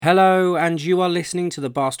Hello, and you are listening to the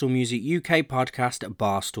Barstool Music UK podcast,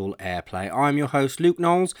 Barstool Airplay. I'm your host, Luke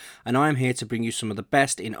Knowles, and I'm here to bring you some of the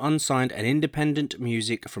best in unsigned and independent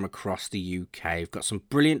music from across the UK. I've got some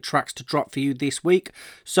brilliant tracks to drop for you this week,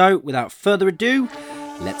 so without further ado,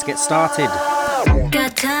 let's get started.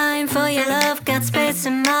 Got time for your love, got space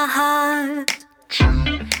in my heart.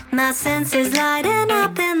 My senses lighting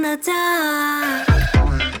up in the dark.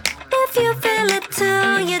 If you feel it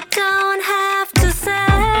too, you don't have to say.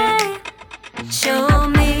 Show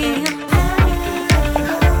me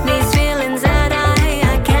these feelings that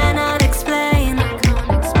I cannot explain.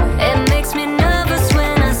 It makes me nervous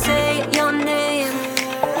when I say your name.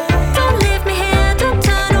 Don't leave me here, don't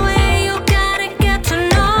turn away. You gotta get to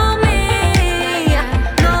know me.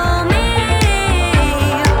 Know me.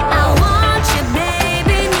 I want you,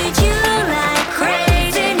 baby, need you like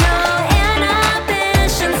crazy. No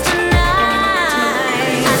inhibitions tonight.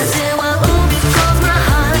 I say, well, oops, close my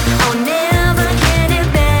heart, I'll never get it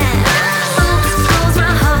back. Oops, close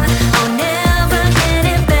my heart, I'll never get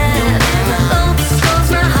it back. Oops, close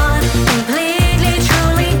my heart, completely,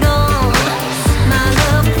 truly gone. My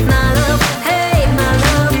love, hey, my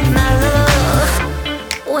love.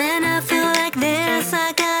 When I feel like this,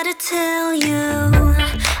 I gotta tell you,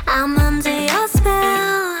 I'm under your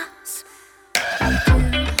spell.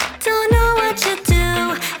 Don't know what you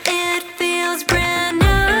do, it feels brand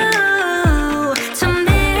new to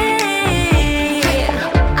me.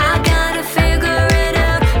 I gotta figure it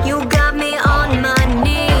out, you got me on my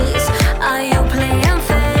knees. Are you playing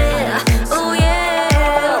fair? Oh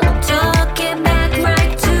yeah, talk it back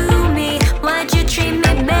right to me. Why'd you treat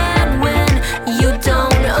me bad when you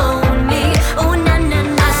don't own me? Oh na na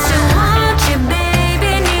na. I still want you,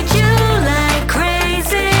 baby, need you like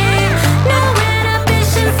crazy. No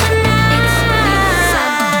inhibitions tonight.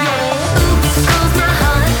 Oops, close my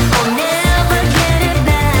heart, I'll never get it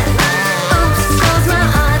back. Oops, close my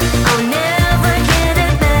heart, I'll never get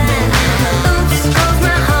it back. Oops, close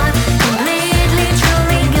my heart, completely,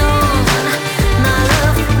 truly gone. My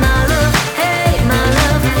love, hey, my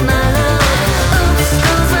love. Oops,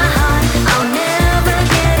 close my heart, I'll never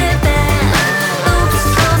get it back. Oops,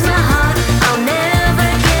 close my heart, I'll never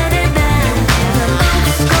get it back.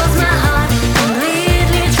 Oops, close my heart,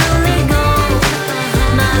 completely, truly gone.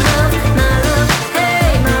 My love,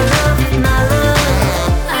 hey, my love.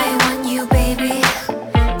 I want you, baby,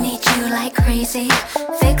 need you like crazy.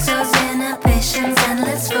 Fix those inhibitions and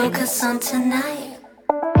let's focus on tonight.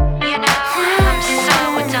 You know, I'm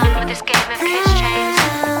so done with this game of kiss chains.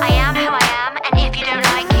 I am who I am, and if you don't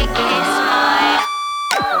like it, kiss my...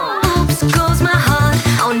 Oops, close my heart,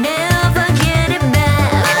 I'll never get it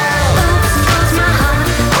back. Oops, close my heart,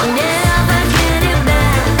 I'll never get it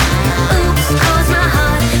back. Oops, close my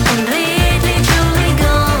heart, completely, truly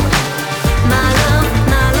gone. My love,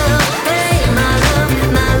 hey, my love.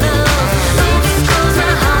 Oops, close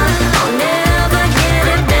my heart, I'll never get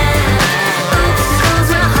it back. Oops, close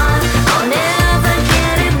my heart, I'll never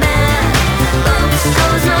get it back. Oops,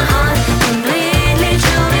 close my heart, completely,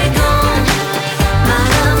 truly gone. My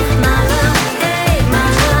love, hey,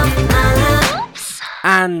 my love.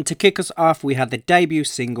 And to kick us off, we had the debut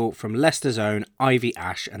single from Leicester's own Ivy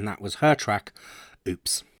Ash, and that was her track,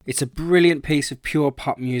 Oops. It's a brilliant piece of pure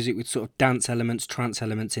pop music with sort of dance elements, trance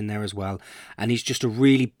elements in there as well, and it's just a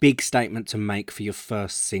really big statement to make for your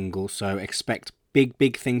first single, so expect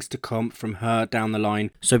big things to come from her down the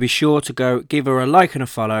line. So be sure to go give her a like and a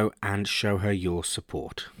follow and show her your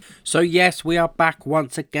support. So yes, we are back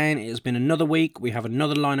once again. It has been another week. We have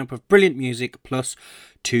another lineup of brilliant music plus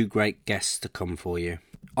 2 great guests to come for you.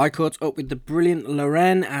 I caught up with the brilliant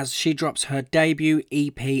Lorraine as she drops her debut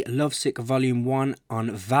EP Lovesick Volume 1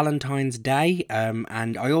 on Valentine's Day,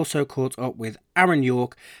 and I also caught up with Aaron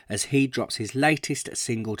York as he drops his latest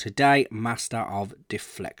single today, Master of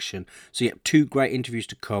Deflection. So yeah, 2 great interviews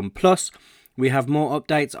to come, plus we have more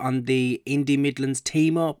updates on the Indie Midlands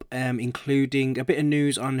team up, including a bit of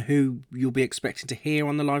news on who you'll be expecting to hear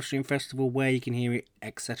on the Livestream Festival, where you can hear it,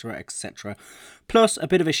 etc. Plus a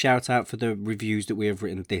bit of a shout out for the reviews that we have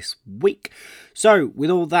written this week. So with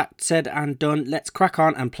all that said and done, let's crack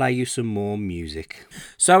on and play you some more music.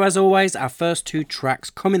 So as always, our first 2 tracks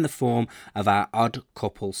come in the form of our Odd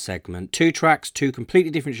Couple segment. 2 tracks, 2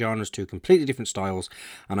 completely different genres, 2 completely different styles,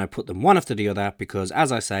 and I put them one after the other because,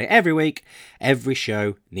 as I say every week, every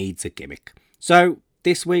show needs a gimmick. So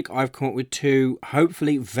this week I've come up with 2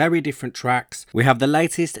 hopefully very different tracks. We have the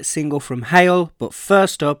latest single from Hale, but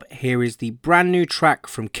first up, here is the brand new track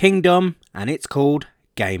from Kingdom, and it's called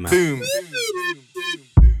Gamer. Boom.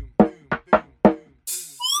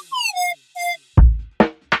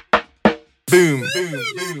 Boom. Boom.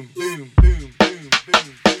 Boom. Boom. Boom.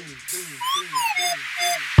 Boom.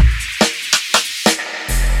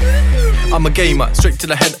 I'm a gamer, straight to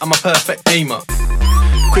the head, I'm a perfect aimer.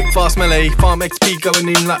 Quick fast melee, farm XP going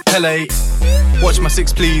in like Pele. Watch my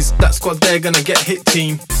six please, that squad they're gonna get hit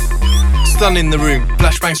team. Stun in the room,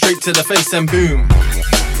 flashbang straight to the face and boom.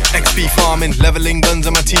 XP farming, leveling guns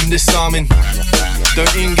and my team disarming.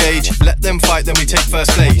 Don't engage, let them fight, then we take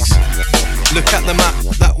first place. Look at the map,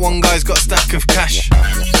 that one guy's got a stack of cash.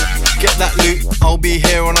 Get that loot, I'll be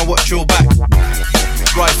here and I'll watch your back.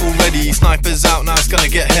 Rifle ready, snipers out, now it's gonna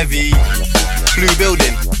get heavy. Blue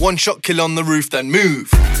building, one shot kill on the roof, then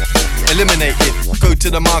move. Eliminate it, go to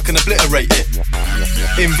the mark and obliterate it.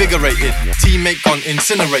 Invigorated, teammate gone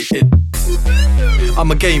incinerated.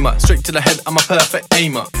 I'm a gamer, straight to the head, I'm a perfect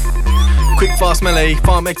aimer. Quick fast melee,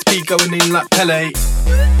 farm XP going in like Pele.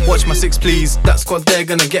 Watch my six please, that squad they're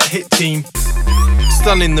gonna get hit team.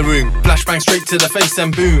 Stun in the room, flashbang straight to the face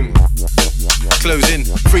and boom. Close in,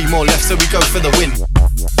 3 more left so we go for the win.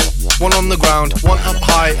 1 on the ground, 1 up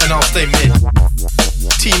high and I'll stay mid.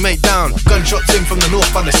 Teammate down, gunshots in from the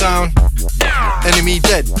north by the sound. Enemy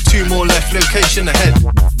dead, 2 more left, location ahead.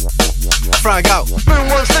 Frag out, boom,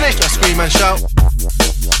 one's finished, I scream and shout.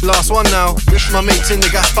 Last one now, wish my mates in the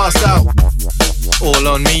gas passed out. All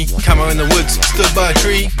on me, camo in the woods, stood by a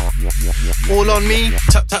tree. All on me,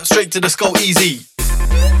 tap tap straight to the skull easy.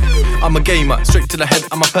 I'm a gamer, straight to the head,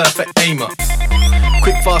 I'm a perfect aimer.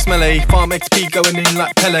 Quick fast melee, farm XP going in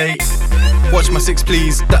like Pele. Watch my six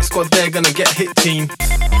please, that squad they're gonna get hit team.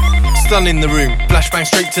 Stun in the room, flashbang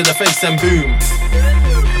straight to the face and boom.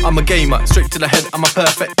 I'm a gamer, straight to the head, I'm a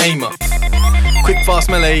perfect aimer. Quick fast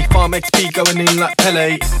melee, farm XP going in like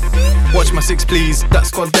Pele. Watch my six please, that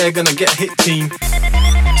squad they're gonna get hit team.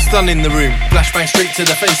 Stun in the room, flashbang straight to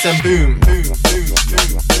the face and boom.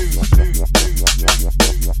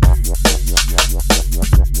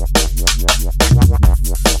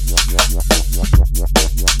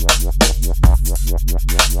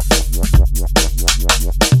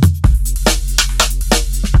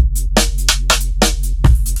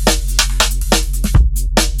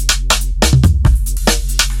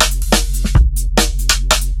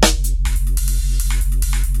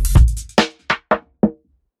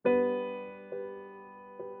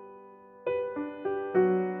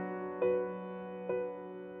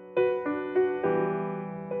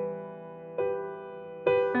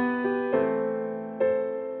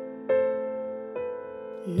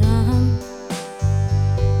 Numb,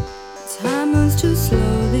 time moves too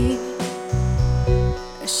slowly.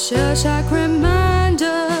 A shell-shock reminder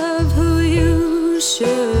of who you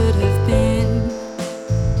should have been.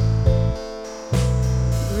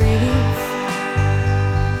 Grief,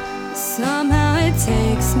 somehow it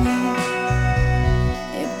takes me.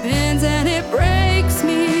 It bends and it breaks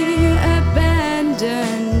me,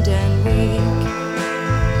 abandoned and weak.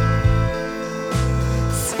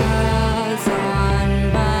 Scars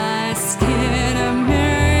on my skin, a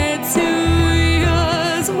mirror to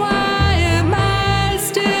yours. Why am I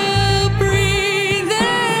still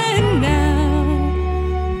breathing now?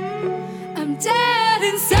 I'm dead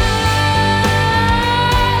inside.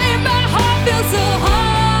 My heart feels so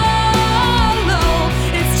hollow.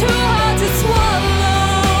 It's too hard to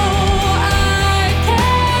swallow. I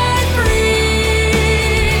can't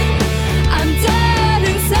breathe. I'm dead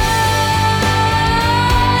inside.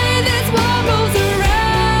 This world moves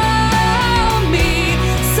around me.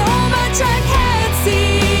 So much I can't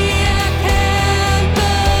see. I can't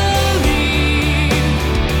believe.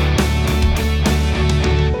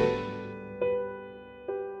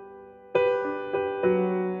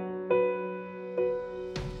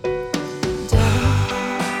 Doubt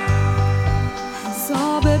has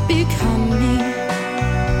all but become me.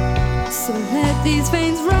 So let these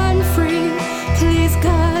veins run free. Please,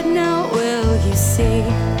 God, now will you see?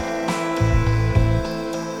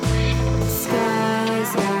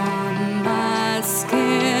 Scars on my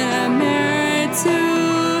skin, a mirror to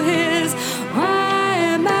his. Why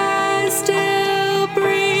am I still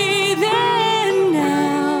breathing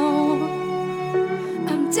now?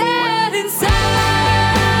 I'm dead inside.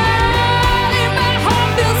 My heart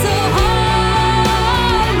feels so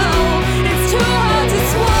hollow. It's too hard to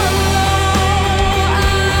swallow.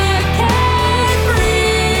 I can't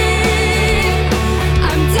breathe.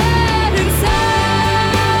 I'm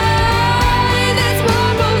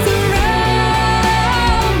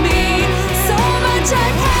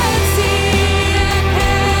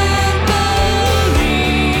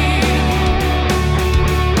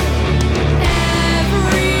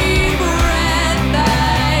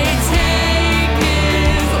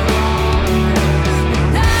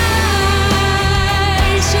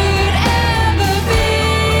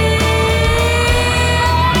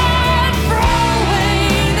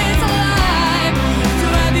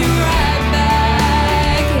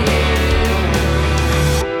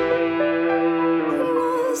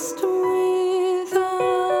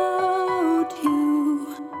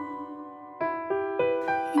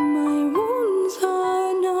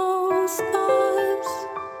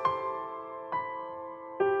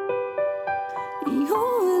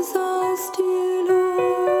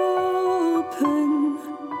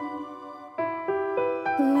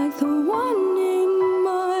like the one in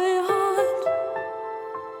my heart.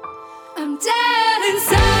 I'm dead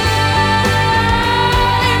inside.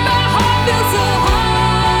 My heart feels so hollow.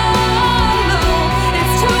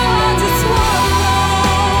 It's too hard to swallow.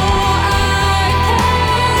 I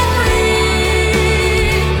can't breathe.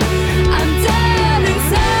 I'm dead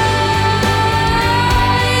inside.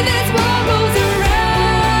 This world moves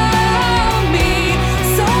around me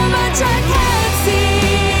so much I can't see.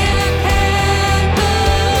 I can't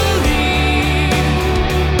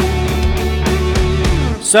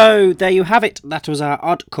believe. So there you have it. That was our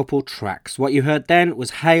Odd Couple tracks. What you heard then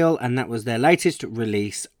was Hail, and that was their latest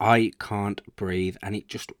release, I Can't Breathe, and it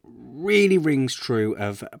just really rings true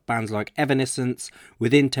of bands like Evanescence,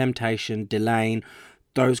 Within Temptation, Delane,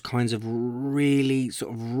 those kinds of really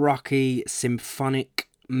sort of rocky, symphonic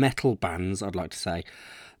metal bands, I'd like to say,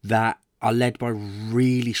 that are led by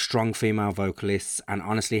really strong female vocalists. And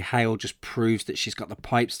honestly, Hail just proves that she's got the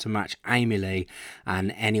pipes to match Amy Lee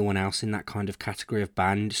and anyone else in that kind of category of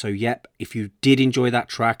band. So yep, if you did enjoy that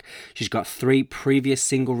track, she's got 3 previous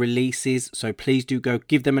single releases, so please do go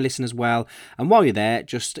give them a listen as well. And while you're there,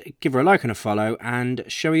 just give her a like and a follow and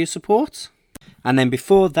show her your support. And then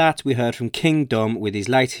before that, we heard from King Dumb with his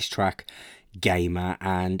latest track, Gamer.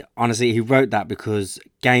 And honestly, he wrote that because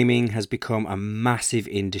gaming has become a massive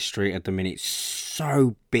industry at the minute. It's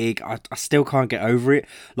so big, I still can't get over it.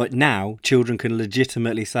 Like now, children can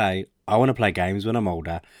legitimately say, I want to play games when I'm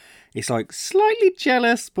older. It's like slightly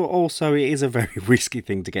jealous, but also it is a very risky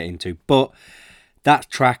thing to get into. But that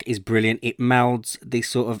track is brilliant. It melds the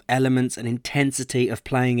sort of elements and intensity of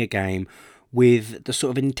playing a game with the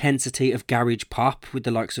sort of intensity of garage pop, with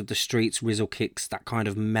the likes of the Streets, Rizzle Kicks, that kind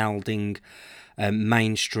of melding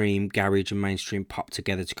mainstream garage and mainstream pop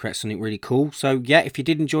together to create something really cool. So yeah, if you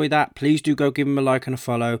did enjoy that, please do go give them a like and a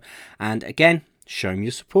follow, and again, show them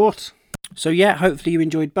your support. So yeah, hopefully you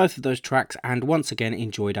enjoyed both of those tracks, and once again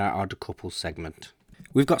enjoyed our Odd Couple segment.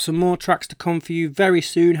 We've got some more tracks to come for you very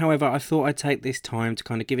soon. However, I thought I'd take this time to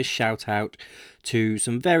kind of give a shout out to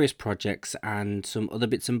some various projects and some other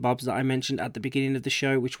bits and bobs that I mentioned at the beginning of the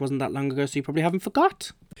show, which wasn't that long ago, so you probably haven't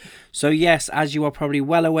forgot. So yes, as you are probably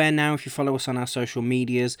well aware now if you follow us on our social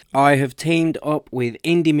medias, I have teamed up with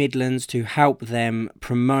Indie Midlands to help them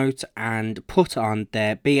promote and put on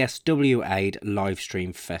their BSW Aid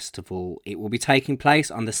livestream festival. It will be taking place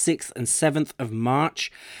on the 6th and 7th of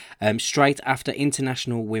March, straight after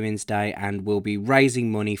International Women's Day, and will be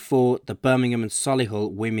raising money for the Birmingham and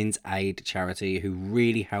Solihull Women's Aid charity, who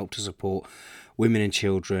really help to support women and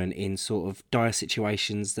children in sort of dire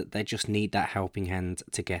situations that they just need that helping hand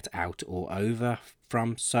to get out or over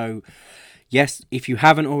from. So yes, if you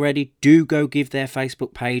haven't already, do go give their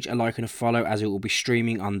Facebook page a like and a follow, as it will be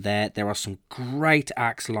streaming on there. There are some great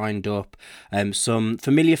acts lined up, some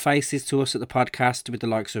familiar faces to us at the podcast with the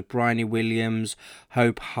likes of Bryony Williams,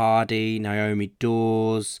 Hope Hardy, Naomi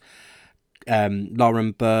Dawes,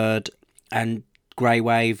 Lauren Bird and Grey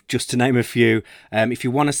Wave, just to name a few. If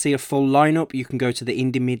you want to see a full lineup, you can go to the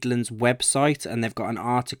Indie Midlands website, and they've got an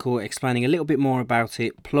article explaining a little bit more about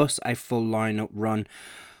it, plus a full lineup run.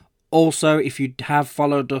 Also, if you have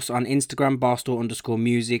followed us on Instagram,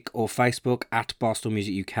 Barstool_music, or Facebook at Barstool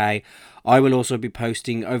Music UK, I will also be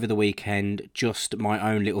posting over the weekend just my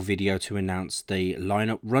own little video to announce the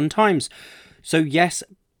lineup run times. So yes,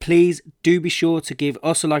 please do be sure to give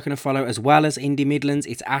us a like and a follow, as well as Indie Midlands.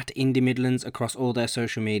 It's at Indie Midlands across all their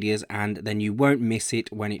social medias, and then you won't miss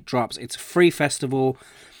it when it drops. It's a free festival.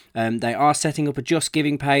 They are setting up a Just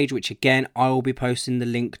Giving page, which again I will be posting the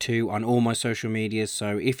link to on all my social medias,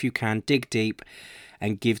 so if you can, dig deep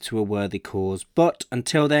and give to a worthy cause. But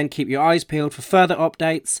until then, keep your eyes peeled for further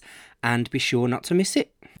updates and be sure not to miss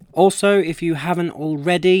it. Also, if you haven't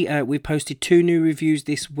already, we posted 2 new reviews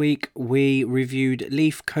this week. We reviewed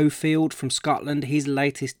Leif Cofield from Scotland, his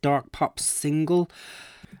latest dark pop single,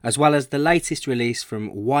 as well as the latest release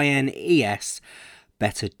from YNES,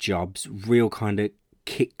 Better Jobs. Real kind of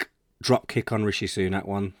drop kick on Rishi Sunak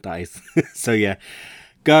one, that is. So yeah,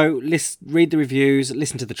 go read the reviews,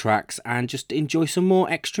 listen to the tracks, and just enjoy some more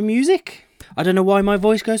extra music. I don't know why my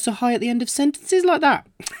voice goes so high at the end of sentences like that.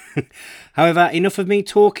 However, enough of me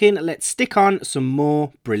talking, let's stick on some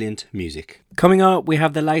more brilliant music. Coming up, we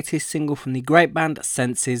have the latest single from the great band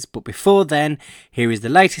Senses, but before then, here is the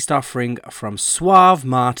latest offering from Suave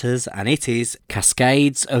Martyrs, and it is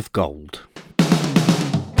Cascades of Gold.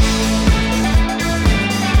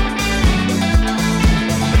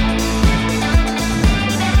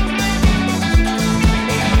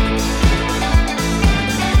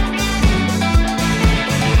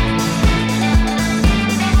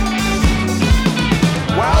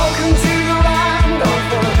 Welcome to the land of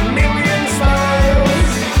a million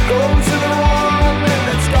smiles.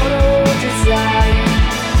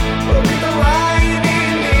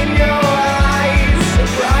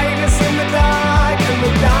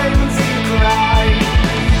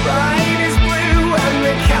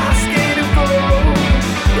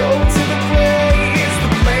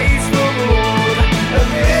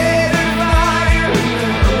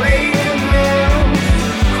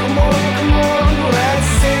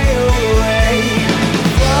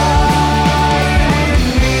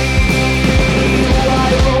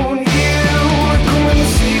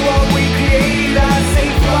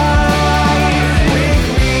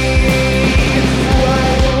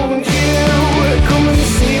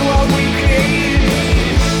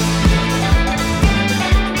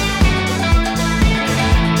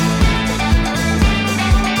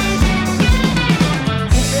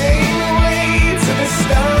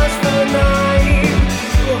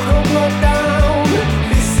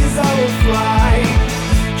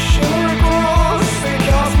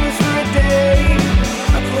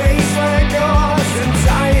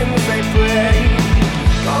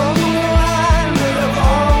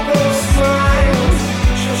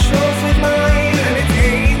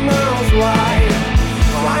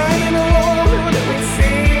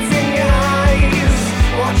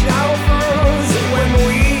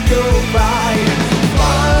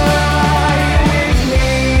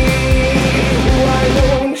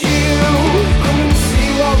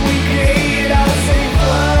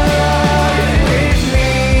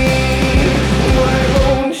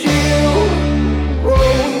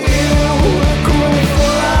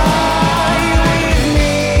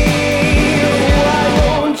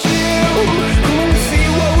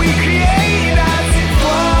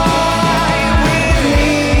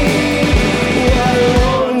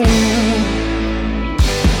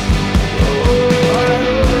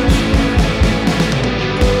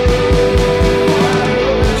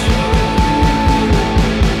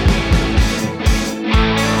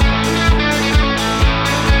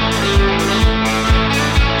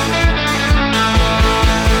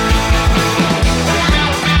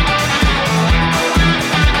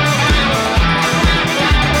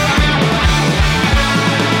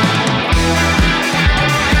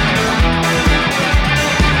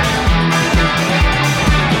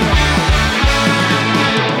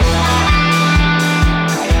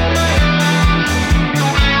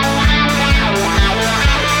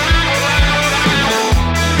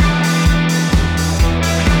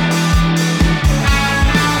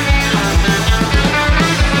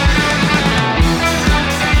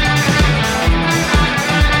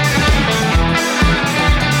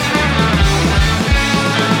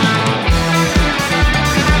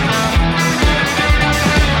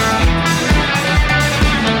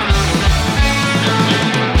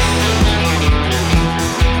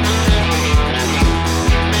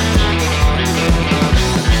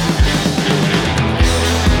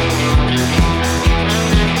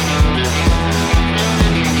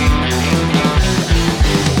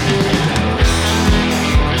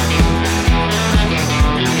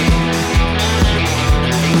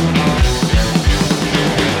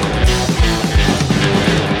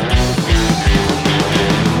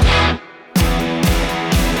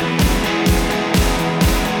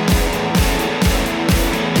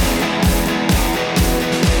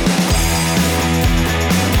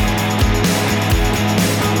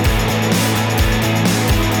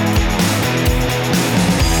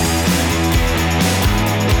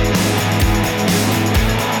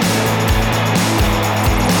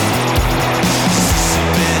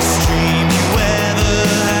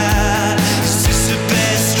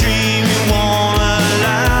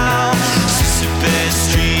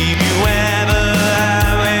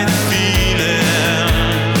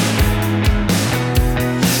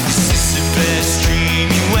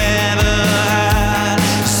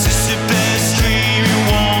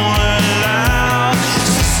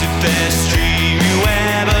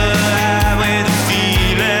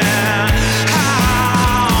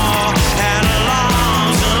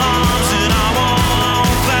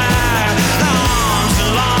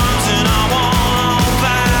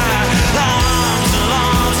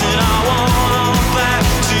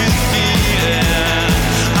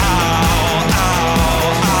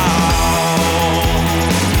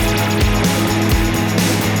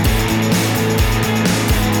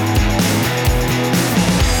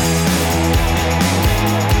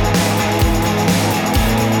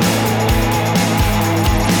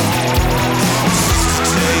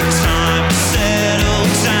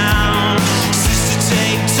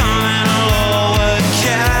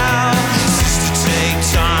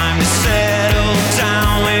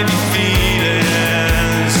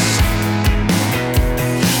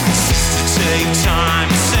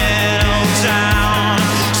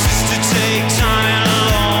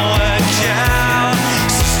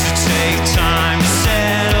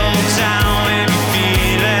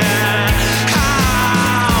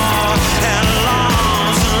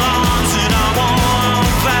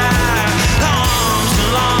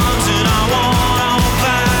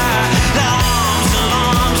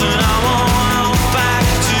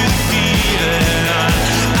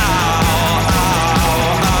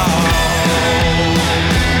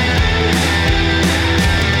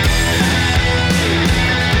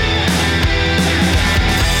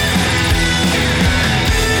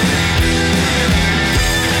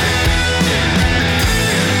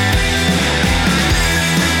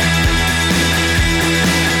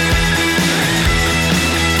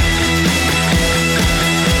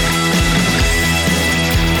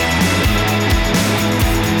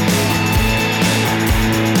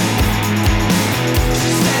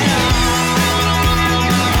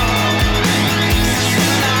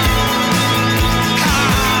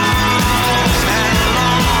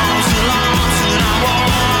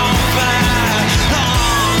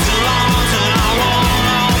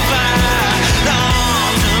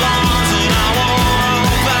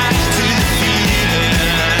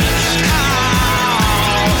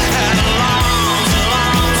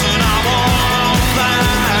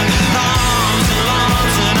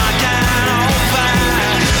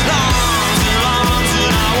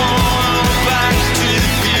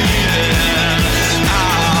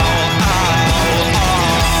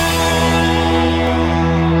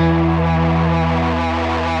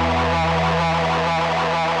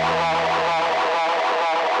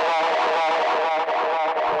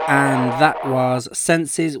 And that was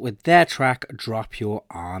Senses with their track Drop Your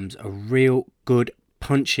Arms, a real good,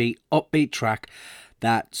 punchy, upbeat track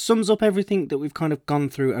that sums up everything that we've kind of gone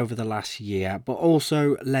through over the last year, but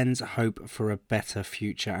also lends hope for a better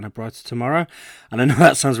future and a brighter tomorrow. And I know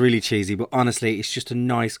that sounds really cheesy, but honestly, it's just a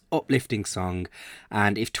nice, uplifting song.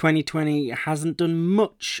 And if 2020 hasn't done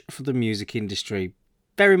much for the music industry,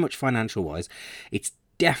 very much financial wise, it's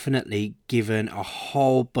definitely given a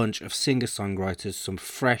whole bunch of singer-songwriters some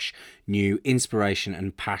fresh, new inspiration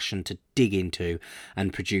and passion to dig into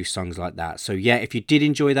and produce songs like that. So yeah, if you did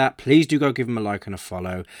enjoy that, please do go give them a like and a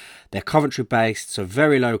follow. They're Coventry based, so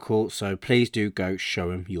very local, so please do go show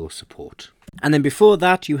them your support. And then before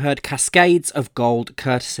that, you heard Cascades of Gold,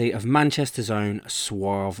 courtesy of Manchester's own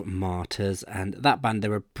Suave Martyrs. And that band,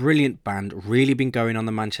 they're a brilliant band, really been going on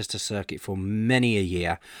the Manchester circuit for many a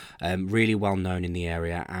year, really well known in the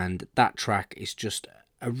area. And that track is just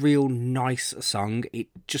a real nice song. It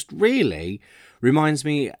just really reminds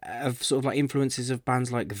me of sort of like influences of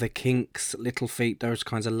bands like The Kinks, Little Feat, those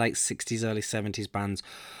kinds of late 60s, early 70s bands,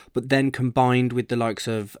 but then combined with the likes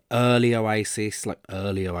of early Oasis,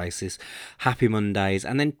 Happy Mondays,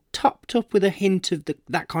 and then topped up with a hint of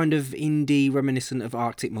that kind of indie reminiscent of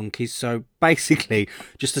Arctic Monkeys. So basically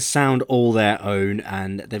just a sound all their own,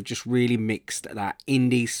 and they've just really mixed that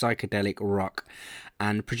indie psychedelic rock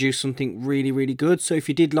and produce something really, really good. So if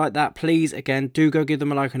you did like that, please, again, do go give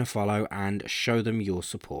them a like and a follow and show them your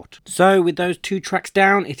support. So with those two tracks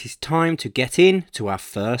down, it is time to get in to our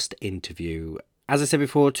first interview. As I said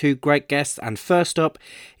before, two great guests, and first up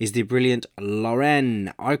is the brilliant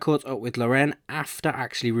Lorraine. I caught up with Lorraine after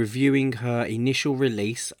actually reviewing her initial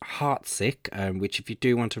release, Heartsick, which if you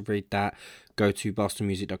do want to read that, go to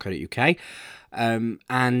bostonmusic.co.uk.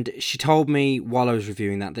 And she told me while I was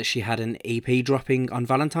reviewing that she had an EP dropping on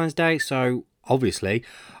Valentine's Day. So obviously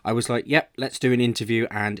I was like, yep, let's do an interview,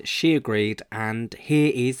 and she agreed, and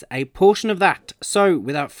here is a portion of that. So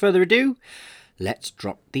without further ado, let's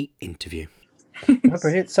drop the interview. Oh,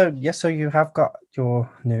 brilliant. So you have got your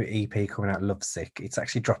new EP coming out, Lovesick. It's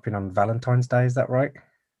actually dropping on Valentine's Day, is that right?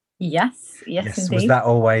 Yes, Was indeed. that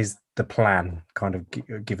always the plan, kind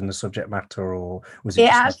of given the subject matter, or was it?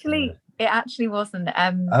 It actually wasn't.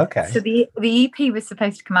 Okay. So the EP was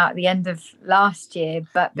supposed to come out at the end of last year,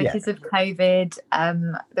 but because of COVID,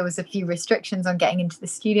 there was a few restrictions on getting into the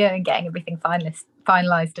studio and getting everything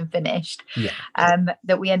finalized and finished.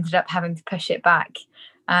 That we ended up having to push it back.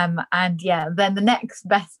 And yeah, then the next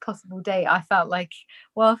best possible date, I felt like,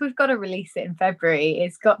 well, if we've got to release it in February,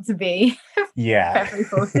 it's got to be February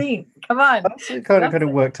 14th. Come on. It kind of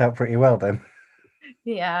worked out pretty well then.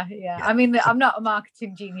 Yeah. I mean, I'm not a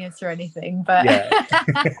marketing genius or anything, but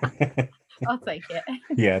I'll take it.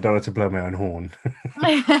 Yeah, I don't want to blow my own horn.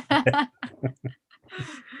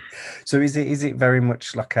 So is it very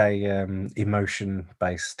much like a emotion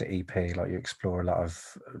based EP? Like you explore a lot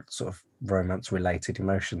of sort of romance related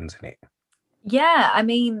emotions in it? Yeah, I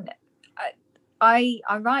mean, I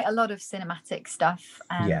write a lot of cinematic stuff,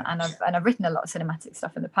 and I've written a lot of cinematic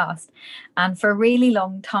stuff in the past. And for a really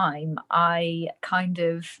long time, I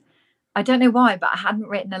don't know why, but I hadn't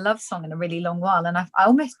written a love song in a really long while, and I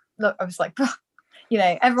was like, you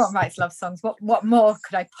know, everyone writes love songs. What more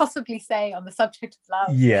could I possibly say on the subject of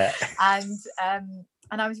love? Yeah.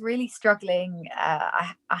 And I was really struggling.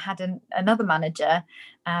 I had another manager,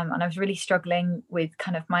 and I was really struggling with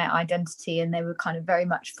kind of my identity, and they were kind of very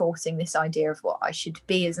much forcing this idea of what I should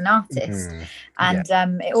be as an artist. And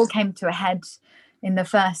it all came to a head in the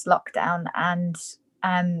first lockdown, and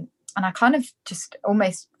I kind of just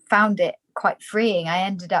almost found it quite freeing. I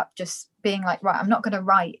ended up just being like, right, I'm not going to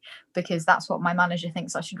write because that's what my manager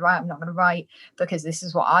thinks I should write. I'm not going to write because this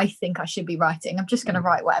is what I think I should be writing. I'm just going to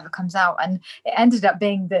write whatever comes out. And it ended up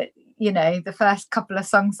being that, you know, the first couple of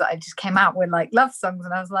songs that I just came out were like love songs,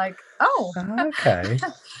 and I was like, oh, okay.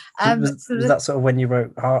 Was that sort of when you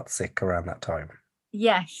wrote Heartsick around that time?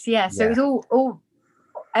 Yes, yeah. So it was all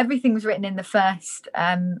everything was written in the first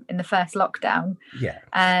lockdown.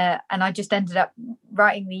 And I just ended up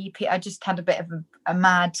writing the EP. I just had a bit of a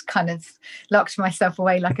mad kind of locked myself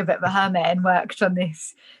away like a bit of a hermit and worked on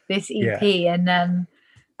this EP, and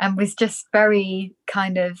was just very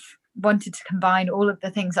kind of wanted to combine all of the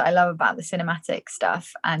things that I love about the cinematic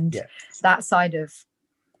stuff and that side of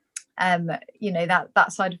you know,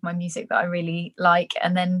 that side of my music that I really like.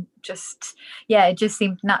 And then just it just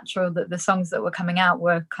seemed natural that the songs that were coming out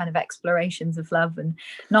were kind of explorations of love, and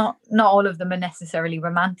not all of them are necessarily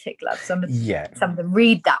romantic love. Some of them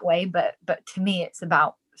read that way, but to me it's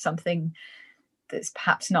about something that's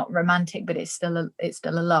perhaps not romantic, but it's still a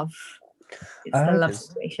love. It's a love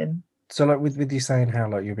situation. So, like with you saying how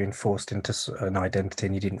like you're being forced into an identity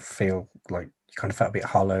and you didn't feel like you kind of felt a bit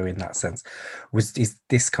hollow in that sense, is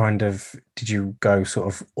this kind of, did you go sort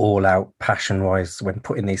of all out passion wise when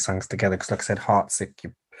putting these songs together? Because like I said, Heartsick,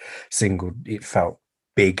 your single, it felt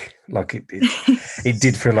big, like it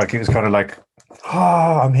did feel like it was kind of like,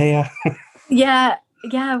 oh, I'm here. Yeah.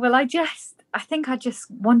 Well, I think I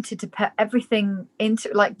just wanted to put everything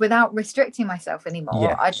into, like, without restricting myself anymore.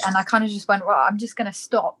 Yeah. I kind of just went, well, I'm just going to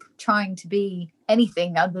stop trying to be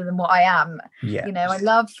anything other than what I am. Yeah. You know, I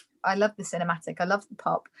love the cinematic. I love the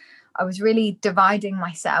pop. I was really dividing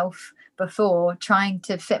myself before, trying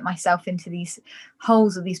to fit myself into these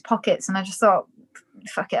holes or these pockets. And I just thought,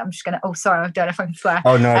 fuck it, I'm just going to, oh, sorry, I don't know if I can swear.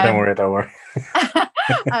 Oh, no, don't worry.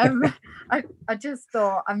 I just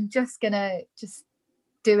thought, I'm just going to just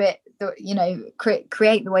do it, you know, create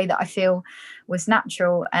the way that I feel was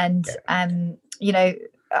natural. And you know,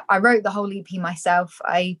 I wrote the whole EP myself.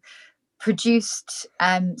 I produced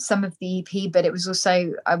some of the EP, but it was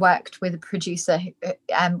also, I worked with a producer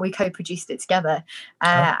and we co-produced it together.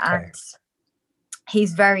 And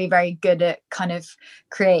he's very, very good at kind of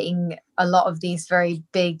creating a lot of these very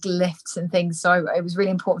big lifts and things. So it was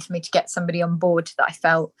really important for me to get somebody on board that I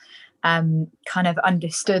felt kind of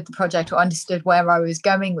understood the project or understood where I was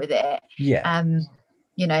going with it. Yeah.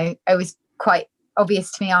 You know, it was quite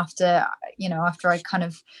obvious to me after I kind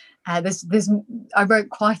of I wrote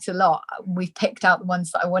quite a lot. We've picked out the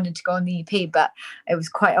ones that I wanted to go on the EP, but it was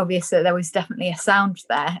quite obvious that there was definitely a sound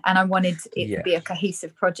there and I wanted it to be a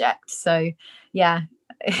cohesive project. So yeah.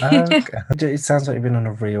 It sounds like you've been on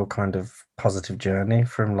a real kind of positive journey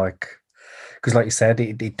from, like, because like you said,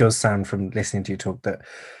 it does sound from listening to you talk that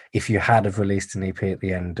if you had have released an EP at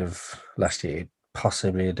the end of last year,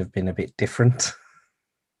 possibly it'd have been a bit different.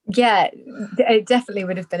 Yeah, it definitely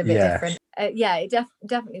would have been a bit different. It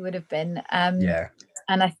definitely would have been. And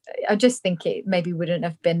I just think it maybe wouldn't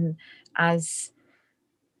have been as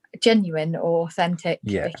genuine or authentic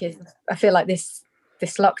because I feel like this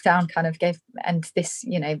lockdown kind of gave, and this,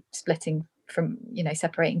 you know, splitting from, you know,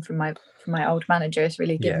 separating from my old manager has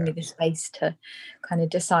really given me the space to kind of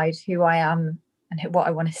decide who I am and what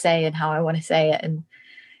I want to say and how I want to say it. And,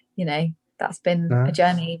 you know, that's been a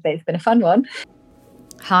journey, but it's been a fun one.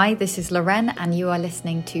 Hi, this is Loren and you are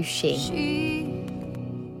listening to She.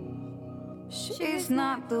 She's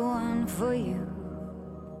not the one for you.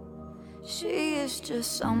 She is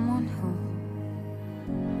just someone who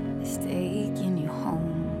is taking you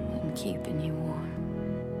home and keeping you warm.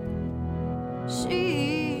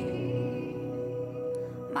 She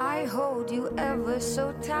might hold you ever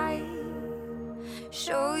so tight,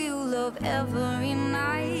 show you love every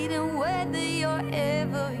night and weather your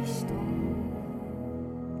every storm.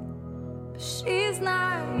 But she's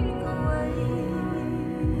not the way.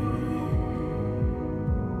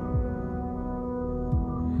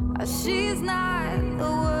 She's not the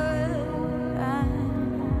word.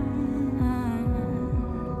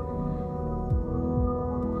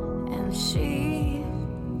 And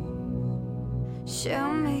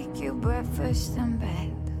she'll make you breakfast in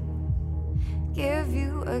bed, give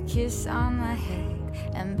you a kiss on the head,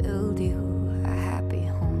 and build you a happy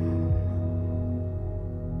home.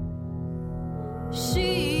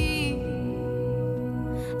 She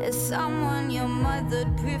is someone your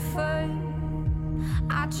mother'd prefer.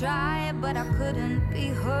 I tried, but I couldn't be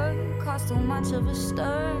her. Caused too much of a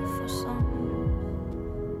stir for some.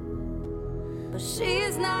 But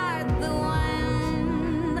she's not the one.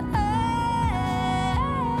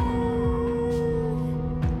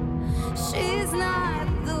 She's not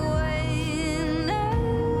the way. No.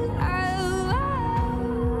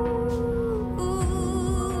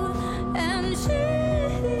 And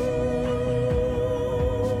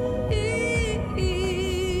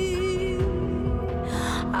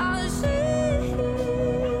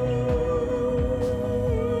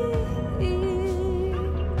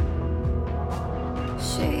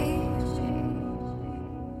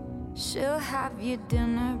she'll have your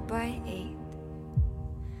dinner by 8.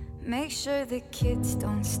 Make sure the kids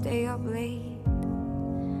don't stay up late,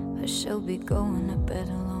 or she'll be going to bed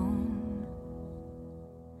alone.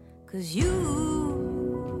 'Cause you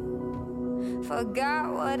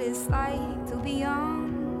forgot what it's like to be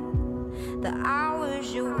young, the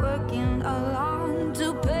hours you're working alone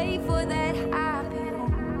to pay for that happy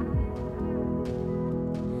home.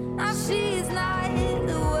 Now she's not in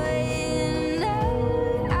the way.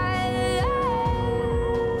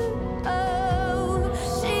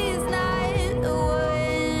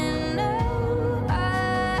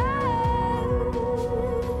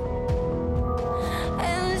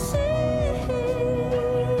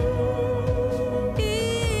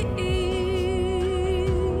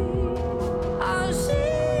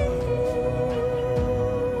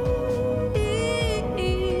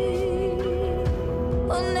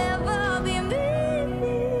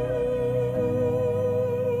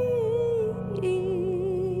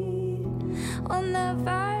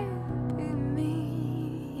 never be me.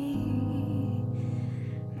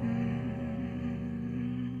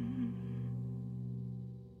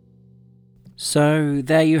 So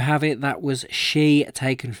there you have it. That was She,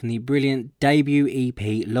 taken from the brilliant debut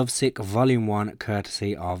EP Lovesick Volume 1,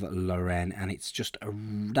 courtesy of Loren, and it's just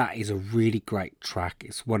that is a really great track.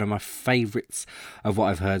 It's one of my favourites of what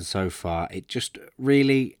I've heard so far. It just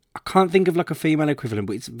really, I can't think of like a female equivalent,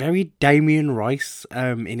 but it's very Damien Rice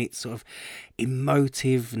in its sort of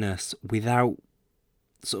emotiveness without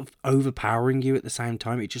sort of overpowering you at the same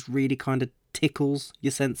time. It just really kind of tickles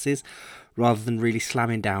your senses rather than really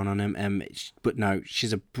slamming down on them. But no,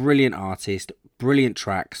 she's a brilliant artist, brilliant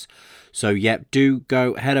tracks. So yeah, do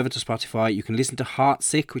go head over to Spotify. You can listen to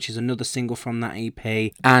Heartsick, which is another single from that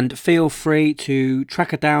EP, and feel free to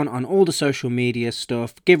track her down on all the social media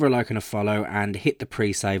stuff. Give her a like and a follow, and hit the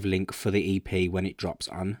pre-save link for the EP when it drops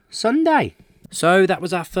on Sunday. So that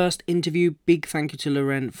was our first interview. Big thank you to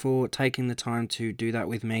Loren for taking the time to do that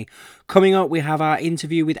with me. Coming up, we have our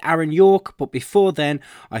interview with Aaron York, but before then,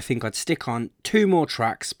 I think I'd stick on 2 more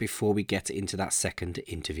tracks before we get into that second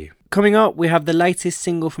interview. Coming up, we have the latest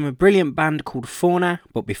single from a brilliant band called Fauna,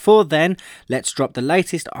 but before then, let's drop the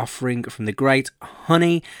latest offering from the great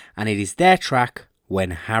Honey, and it is their track,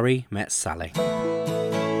 When Harry Met Sally.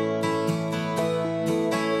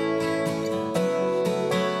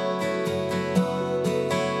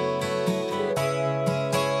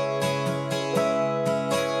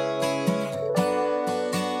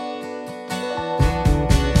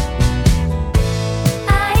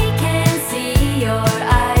 I can see your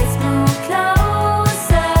eyes move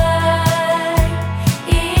closer.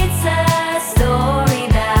 It's a story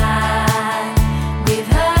that we've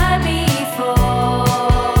heard before.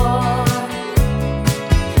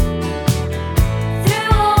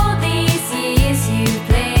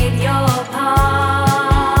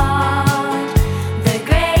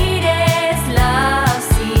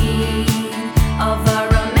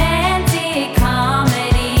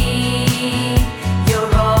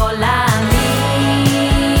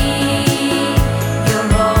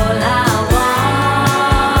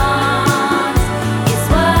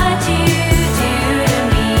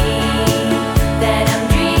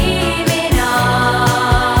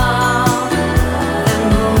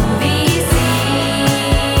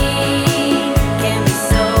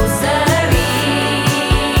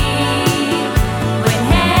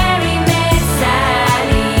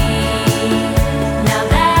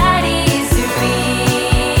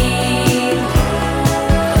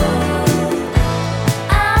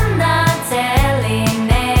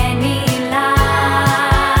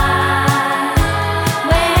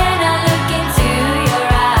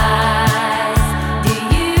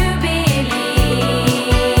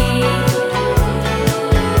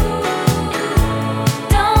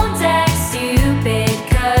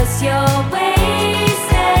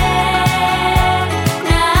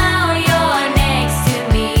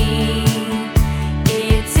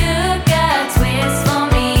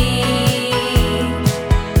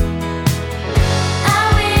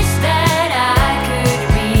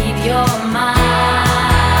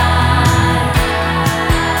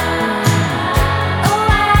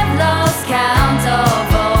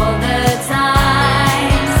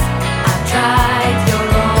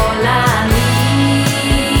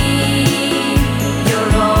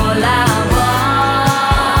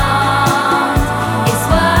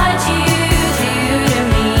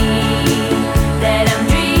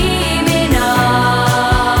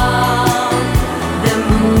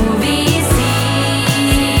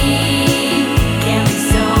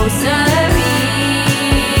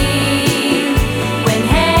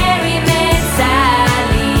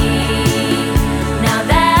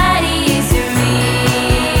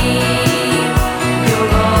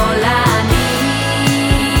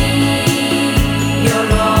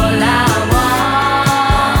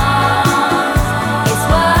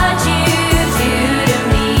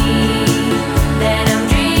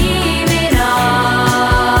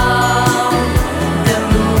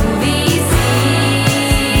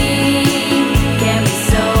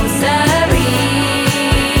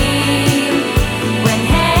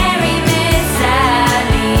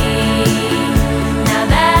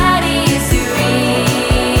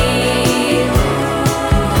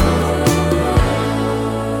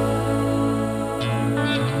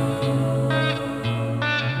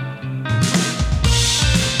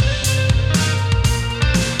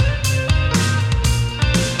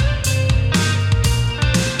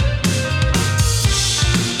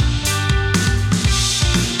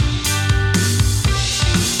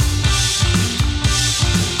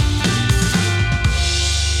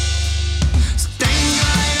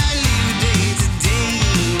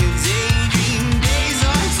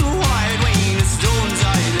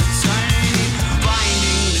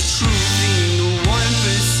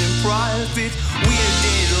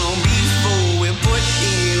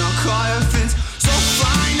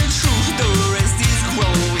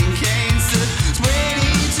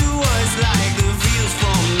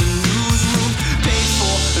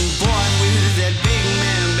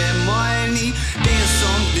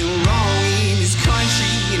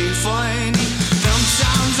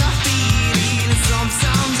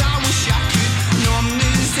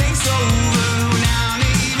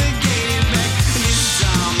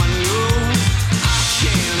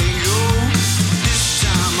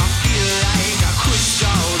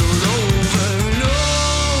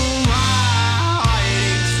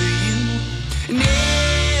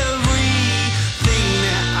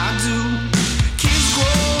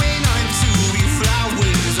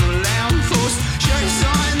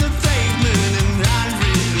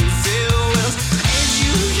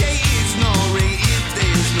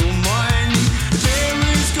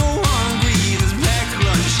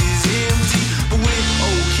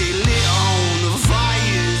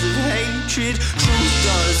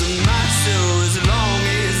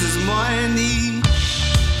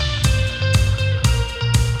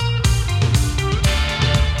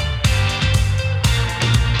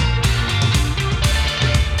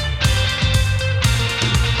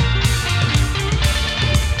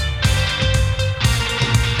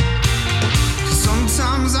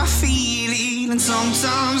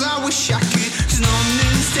 sometimes I wish I could, 'cause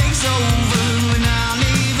numbness takes over and I'll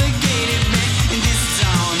never get it back. And this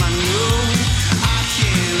time I know I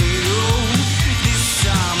can't let go. This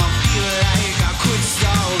time I feel like I could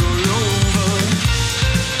start all over.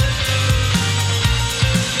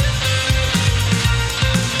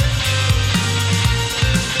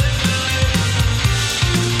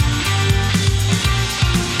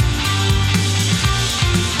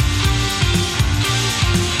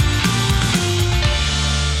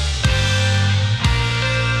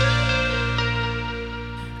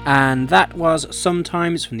 And that was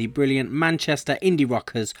Sometimes from the brilliant Manchester indie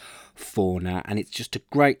rockers Fauna, and it's just a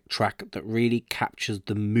great track that really captures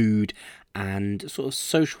the mood and sort of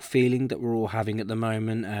social feeling that we're all having at the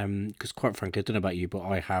moment, because quite frankly, I don't know about you, but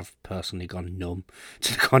I have personally gone numb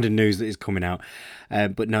to the kind of news that is coming out.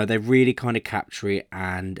 But no, they really kind of capture it,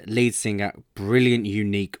 and lead singer, brilliant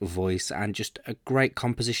unique voice, and just a great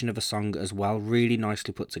composition of a song as well, really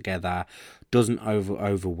nicely put together, doesn't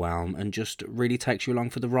overwhelm, and just really takes you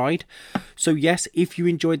along for the ride. So yes, if you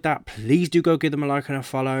enjoyed that, please do go give them a like and a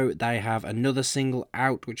follow. They have another single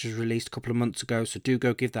out which was released a couple of months ago, so do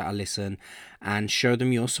go give that a listen and show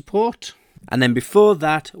them your support. And then before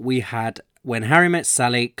that, we had When Harry Met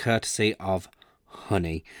Sally, courtesy of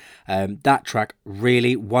Honey. That track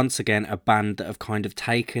really, once again, a band that have kind of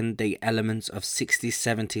taken the elements of 60s,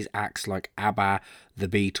 70s acts like ABBA, the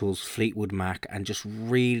Beatles, Fleetwood Mac, and just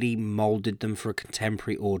really moulded them for a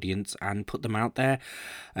contemporary audience and put them out there.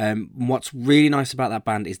 What's really nice about that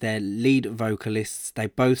band is their lead vocalists, they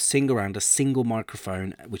both sing around a single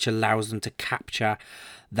microphone, which allows them to capture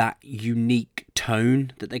that unique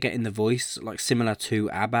tone that they get in the voice, like similar to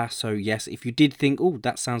ABBA. So yes, if you did think, oh,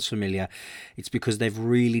 that sounds familiar, it's because they've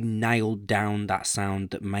really nailed down that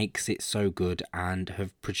sound that makes it so good and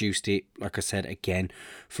have produced it, like I said, again,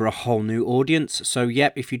 for a whole new audience. So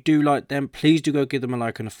yep, if you do like them, please do go give them a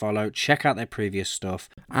like and a follow, check out their previous stuff,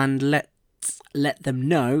 and let them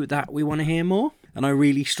know that we want to hear more. And I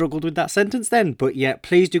really struggled with that sentence then, but yeah,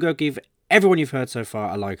 please do go give everyone you've heard so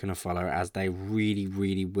far a like and a follow, as they really,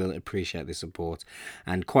 really will appreciate the support.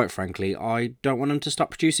 And quite frankly, I don't want them to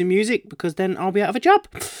stop producing music, because then I'll be out of a job.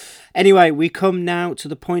 Anyway, we come now to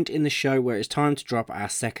the point in the show where it's time to drop our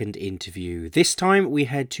second interview. This time we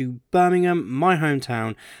head to Birmingham, my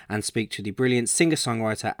hometown, and speak to the brilliant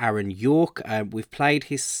singer-songwriter Aaron York. We've played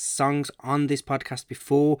his songs on this podcast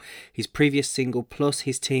before, his previous single plus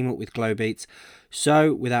his team up with Glowbeats.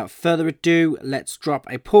 So without further ado, let's drop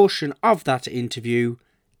a portion of that interview.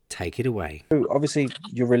 Take it away. So obviously,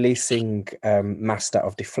 you're releasing Master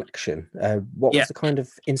of Deflection. What was the kind of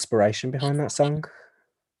inspiration behind that song?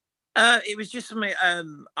 It was just something.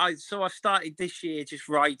 I started this year just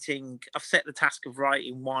writing. I've set the task of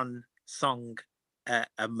writing one song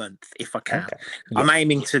a month if I can. Okay. Yeah. I'm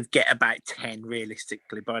aiming to get about 10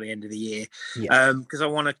 realistically by the end of the year, because I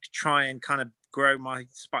want to try and kind of grow my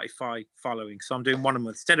Spotify following. So I'm doing one a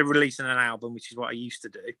month instead of releasing an album, which is what I used to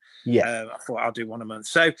do. I thought I'll do one a month.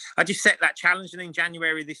 So I just set that challenge, and in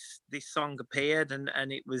January this song appeared, and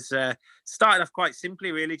it was started off quite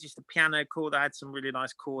simply, really, just a piano chord. I had some really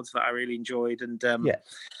nice chords that I really enjoyed, and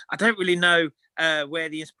I don't really know where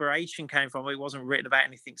the inspiration came from. It wasn't written about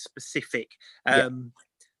anything specific.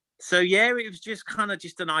 So it was just kind of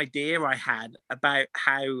just an idea I had about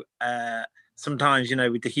how sometimes,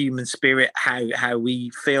 with the human spirit, how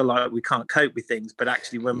we feel like we can't cope with things, but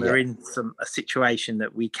actually when we're in a situation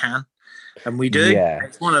that we can, and we do.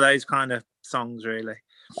 It's one of those kind of songs, really.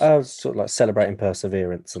 Sort of like celebrating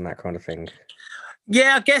perseverance and that kind of thing.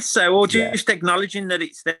 Yeah, I guess so. Or just acknowledging that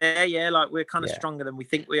it's there. Yeah, like we're kind of stronger than we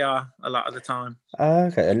think we are a lot of the time.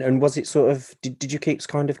 Okay. And was it sort of, did you keep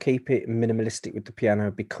it minimalistic with the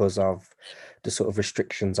piano because of the sort of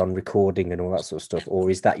restrictions on recording and all that sort of stuff? Or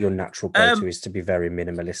is that your natural go-to, is to be very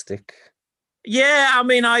minimalistic? Yeah, I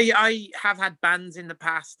mean, I have had bands in the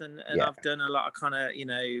past, and I've done a lot of kind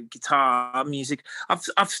of, guitar music.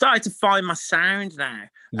 I've started to find my sound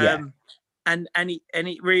now. And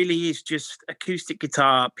it really is just acoustic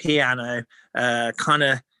guitar, piano, kind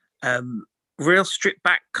of real stripped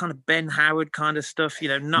back kind of Ben Howard kind of stuff,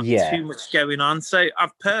 not too much going on. So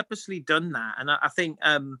I've purposely done that, and I think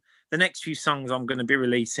the next few songs I'm going to be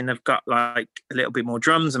releasing have got like a little bit more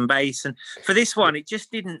drums and bass, and for this one it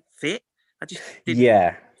just didn't fit. I just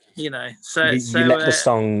didn't, So you let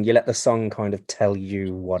the song kind of tell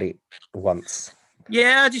you what it wants.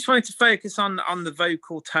 Yeah, I just wanted to focus on the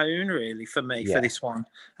vocal tone, really, for me, for this one.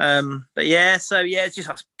 It's just,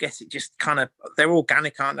 I guess it just kind of, they're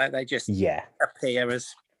organic, aren't they? They just appear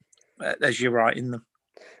as you're writing them.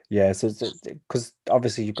 Yeah, so because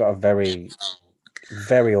obviously you've got a very,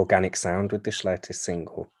 very organic sound with this latest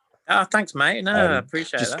single. Oh, thanks, mate. No, I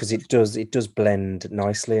appreciate just that. because it does blend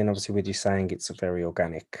nicely, and obviously with you saying it's a very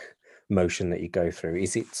organic motion that you go through.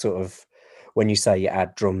 Is it sort of, when you say you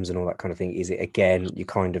add drums and all that kind of thing, is it again you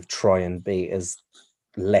kind of try and be as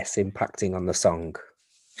less impacting on the song?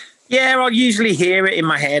 Yeah, I'll usually hear it in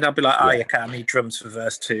my head. I'll be like, oh, okay, I need drums for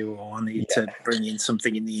verse 2, or I need to bring in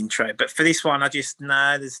something in the intro. But for this one, I just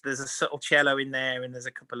there's a subtle cello in there, and there's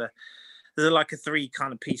like a 3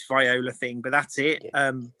 kind of piece viola thing, but that's it.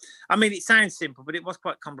 I mean, it sounds simple, but it was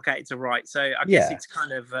quite complicated to write. So I guess it's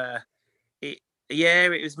kind of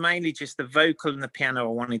it was mainly just the vocal and the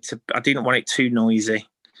piano. I didn't want it too noisy.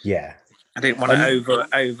 Yeah. I didn't want to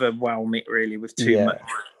overwhelm it really with too much.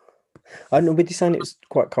 I know, with you saying it was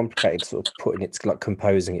quite complicated, sort of putting it, like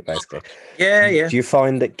composing it basically. Yeah. Do you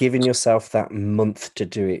find that giving yourself that month to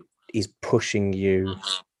do it is pushing you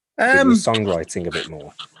in your songwriting a bit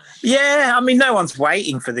more? Yeah, I mean, no one's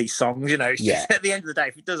waiting for these songs, you know. It's just, at the end of the day,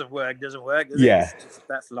 if it doesn't work, it doesn't work.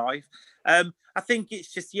 That's life. I think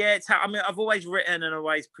it's just, it's how, I mean, I've always written and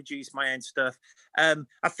always produced my own stuff. I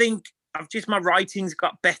think my writing's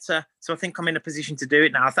got better, so I think I'm in a position to do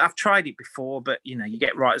it now. I've tried it before, but you know, you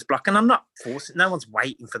get writer's block, and I'm not forcing. No one's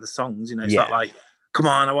waiting for the songs, you know. It's not like, come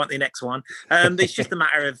on, I want the next one. It's just a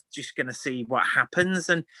matter of just going to see what happens,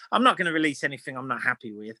 and I'm not going to release anything I'm not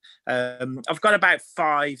happy with. I've got about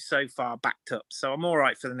 5 so far backed up, so I'm all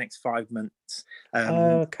right for the next 5 months.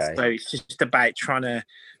 Okay. So it's just about trying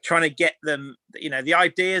to get them. You know, the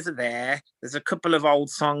ideas are there. There's a couple of old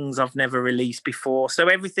songs I've never released before, so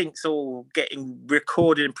everything's all getting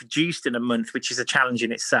recorded and produced in a month, which is a challenge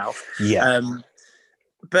in itself.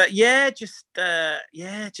 But just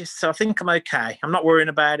so I think I'm okay. I'm not worrying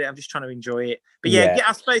about it. I'm just trying to enjoy it. But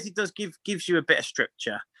I suppose it does gives you a bit of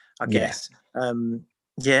structure, I guess.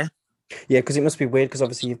 Because it must be weird, because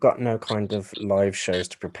obviously you've got no kind of live shows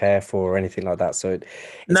to prepare for or anything like that. So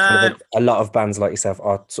it's kind of a lot of bands like yourself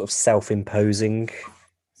are sort of self-imposing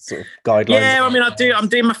sort of guidelines. Yeah, I mean, I'm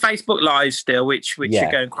doing my Facebook Live still, which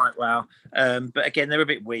are going quite well. But again, they're a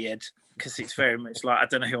bit weird, because it's very much like I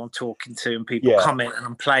don't know who I'm talking to, and people comment, and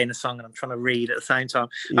I'm playing a song and I'm trying to read at the same time.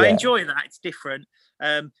 I enjoy that. It's different.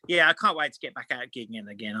 I can't wait to get back out gigging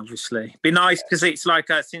again, obviously. Be nice, because it's like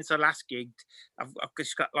since I last gigged, I've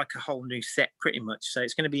just got like a whole new set pretty much. So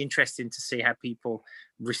it's going to be interesting to see how people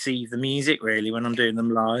receive the music really when I'm doing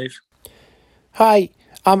them live. Hi,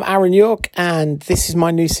 I'm Aaron York, and this is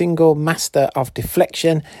my new single, Master of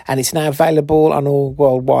Deflection, and it's now available on all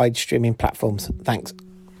worldwide streaming platforms. Thanks.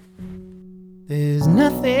 There's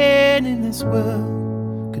nothing in this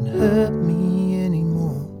world can hurt me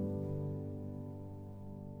anymore.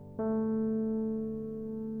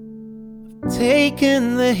 I've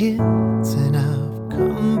taken the hits and I've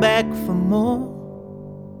come back for more.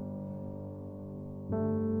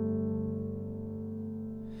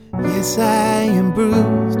 Yes, I am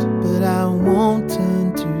bruised, but I won't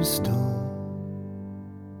turn to stone.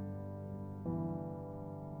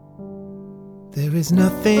 There is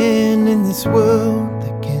nothing in this world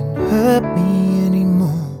that can hurt me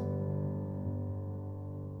anymore.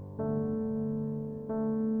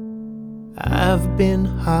 I've been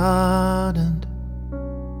hardened,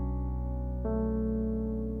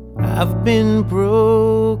 I've been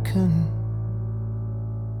broken,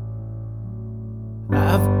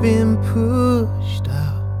 I've been pushed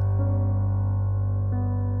out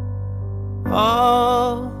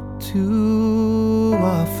all too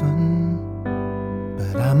often.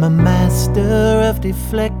 But I'm a master of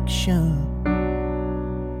deflection.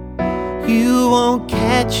 You won't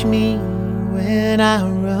catch me when I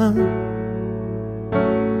run.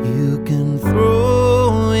 You can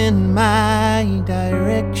throw in my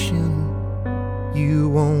direction. You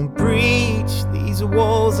won't breach these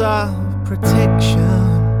walls of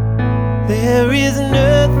protection. There is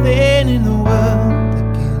nothing in the world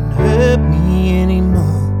that can hurt me anymore.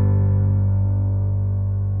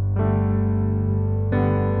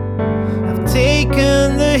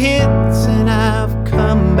 Taken the hits and I've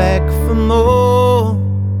come back for more.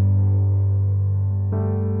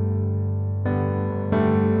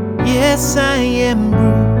 Yes, I am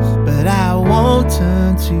bruised, but I won't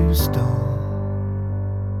turn to stone.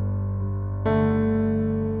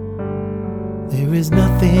 There is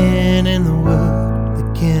nothing in the world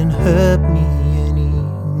that can hurt me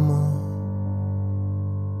anymore.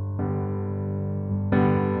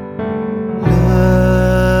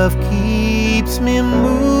 Love keeps me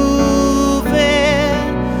moving,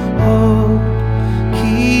 hope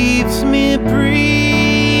keeps me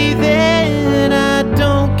breathing. I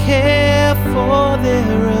don't care for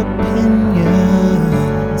their opinions.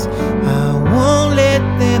 I won't let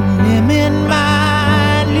them limit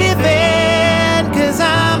my living, 'cause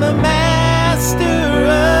I'm a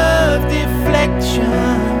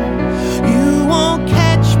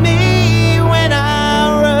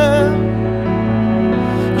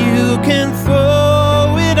can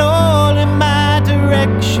throw it all in my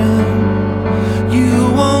direction.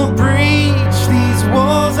 You won't breach these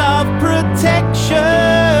walls of protection.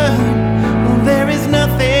 Well, there is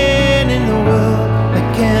nothing in the world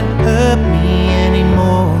that can hurt me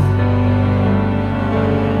anymore.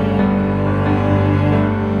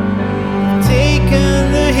 I've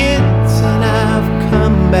taken the hits and I've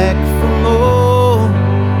come back for more.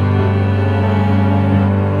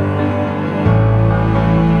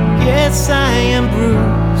 Yes, I am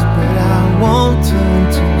bruised, but I won't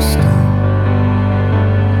turn to stone.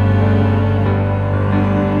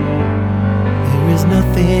 There is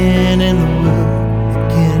nothing in the world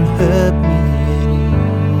that can hurt me anymore.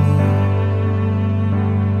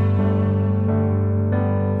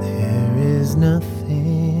 There is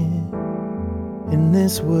nothing in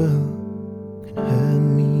this world can hurt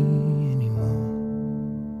me anymore.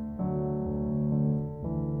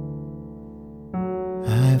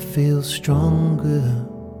 I feel stronger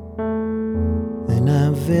than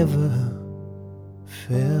I've ever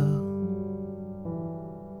felt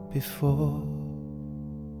before.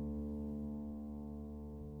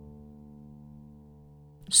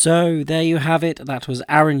 So there you have it. That was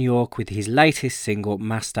Aaron York with his latest single,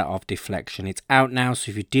 Master of Deflection. It's out now, so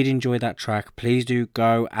if you did enjoy that track, please do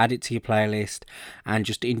go add it to your playlist and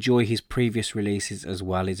just enjoy his previous releases as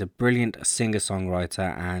well. He's a brilliant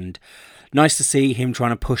singer-songwriter, and nice to see him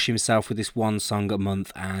trying to push himself with this one song a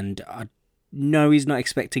month. And I know he's not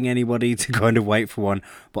expecting anybody to kind of wait for one,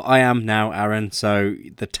 but I am now, Aaron, so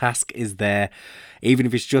the task is there. Even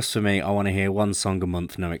if it's just for me, I want to hear one song a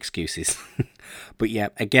month, no excuses. But yeah,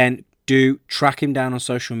 again, do track him down on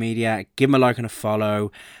social media, give him a like and a follow,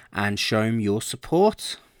 and show him your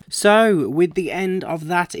support. So, with the end of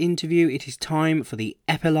that interview, it is time for the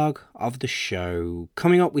epilogue of the show.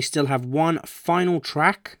 Coming up, we still have one final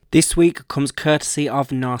track. This week comes courtesy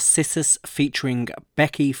of Narcissus featuring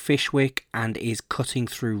Becky Fishwick and is Cutting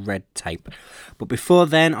Through Red Tape. But before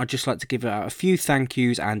then, I'd just like to give out a few thank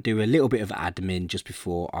yous and do a little bit of admin just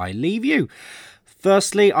before I leave you.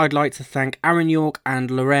 Firstly, I'd like to thank Aaron York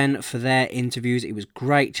and Loren for their interviews. It was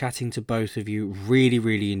great chatting to both of you. Really,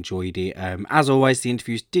 really enjoyed it. As always, the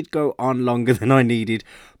interviews did go on longer than I needed,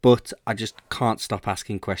 but I just can't stop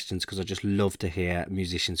asking questions because I just love to hear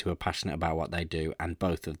musicians who are passionate about what they do, and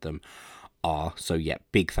both of them are. So yeah,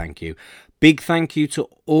 big thank you. Big thank you to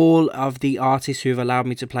all of the artists who have allowed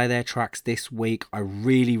me to play their tracks this week. I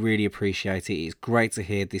really, really appreciate it. It's great to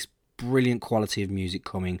hear this brilliant quality of music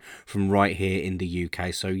coming from right here in the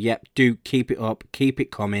UK. So yep, do keep it up, keep it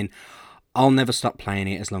coming. I'll never stop playing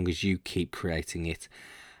it as long as you keep creating it.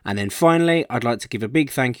 And then finally, I'd like to give a big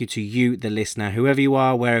thank you to you, the listener, whoever you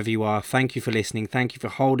are, wherever you are. Thank you for listening. Thank you for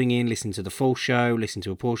holding in, listening to the full show, listening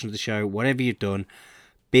to a portion of the show, whatever you've done.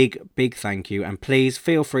 Big thank you. And please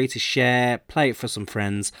feel free to share, play it for some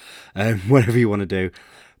friends, whatever you want to do.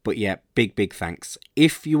 But yeah, big thanks.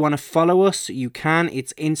 If you want to follow us, you can.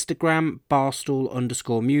 It's Instagram,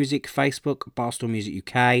 Barstool_music, Facebook, Barstool Music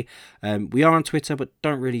UK. We are on Twitter, but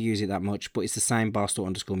don't really use it that much, but it's the same,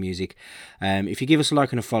 Barstool_music. If you give us a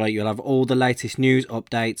like and a follow, you'll have all the latest news,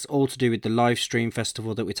 updates, all to do with the live stream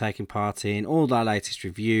festival that we're taking part in, all our latest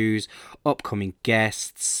reviews, upcoming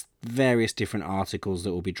guests, various different articles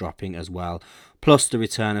that will be dropping as well, plus the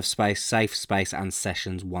return of Safe Space and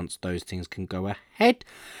Sessions once those things can go ahead.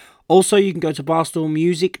 Also, you can go to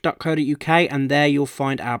barstoolmusic.co.uk and there you'll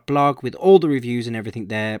find our blog with all the reviews and everything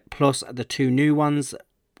there, plus the two new ones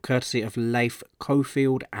courtesy of Leif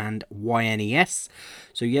Cofield and YNES.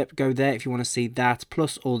 So yep, go there if you want to see that,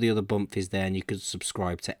 plus all the other bump is there, and you can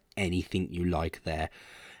subscribe to anything you like there,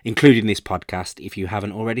 including this podcast if you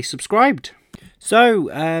haven't already subscribed. So,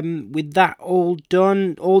 with that all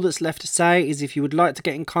done, all that's left to say is if you would like to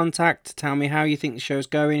get in contact, tell me how you think the show's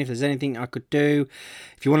going, if there's anything I could do,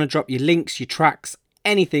 if you want to drop your links, your tracks,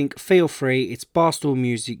 anything, feel free. It's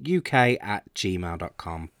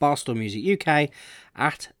barstoolmusicuk@gmail.com.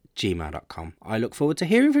 barstoolmusicuk@gmail.com. I look forward to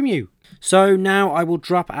hearing from you. So now I will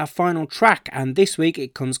drop our final track, and this week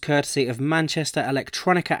it comes courtesy of Manchester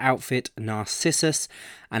electronica outfit Narcissus,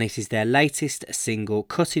 and it is their latest single,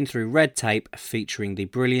 Cutting Through Red Tape, featuring the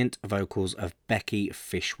brilliant vocals of Becky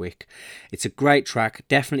Fishwick. It's a great track,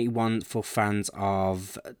 definitely one for fans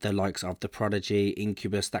of the likes of The Prodigy,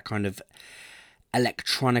 Incubus, that kind of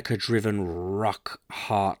electronica driven rock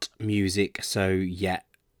heart music. So yeah,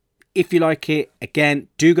 if you like it, again,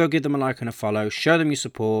 do go give them a like and a follow, show them your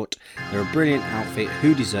support. They're a brilliant outfit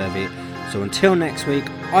who deserve it. So until next week,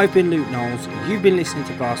 I've been Luke Knowles, you've been listening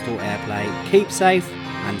to Barstool Airplay. Keep safe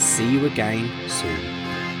and see you again soon.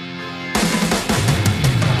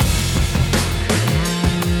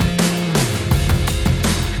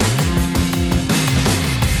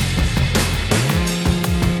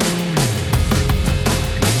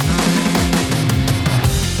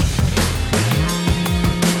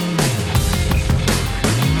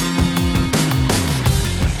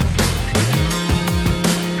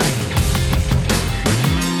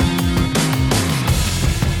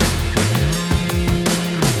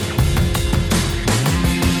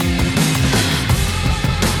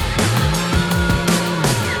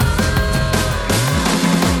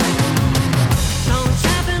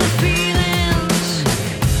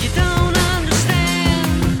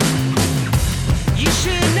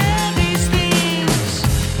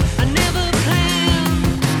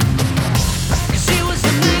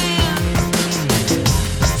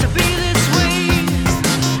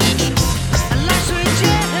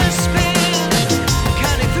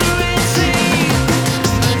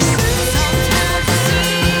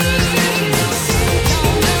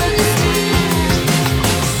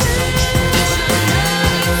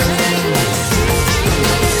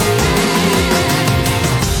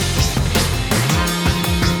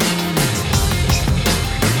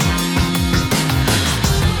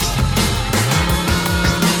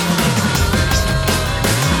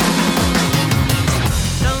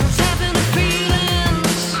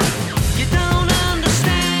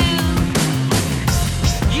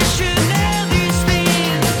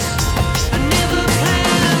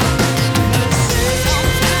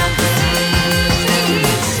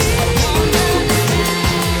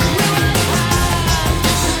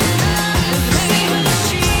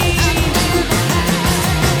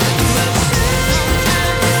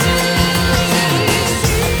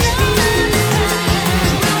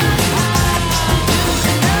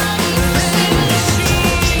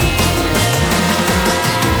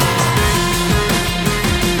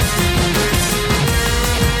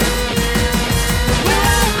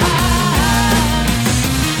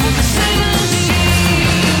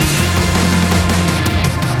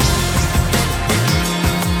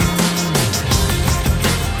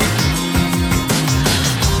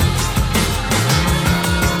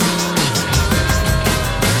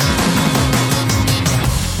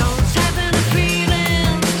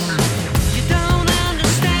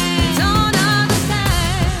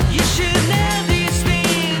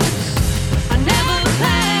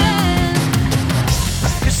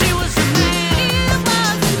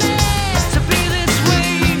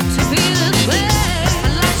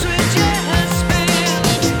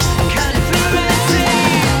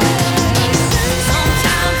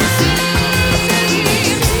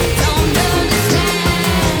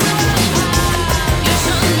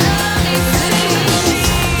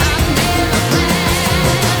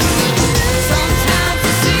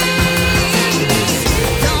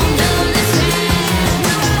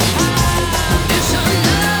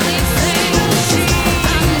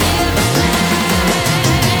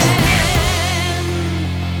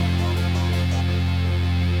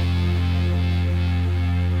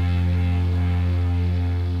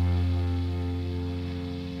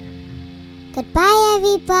 Goodbye,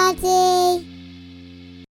 everybody.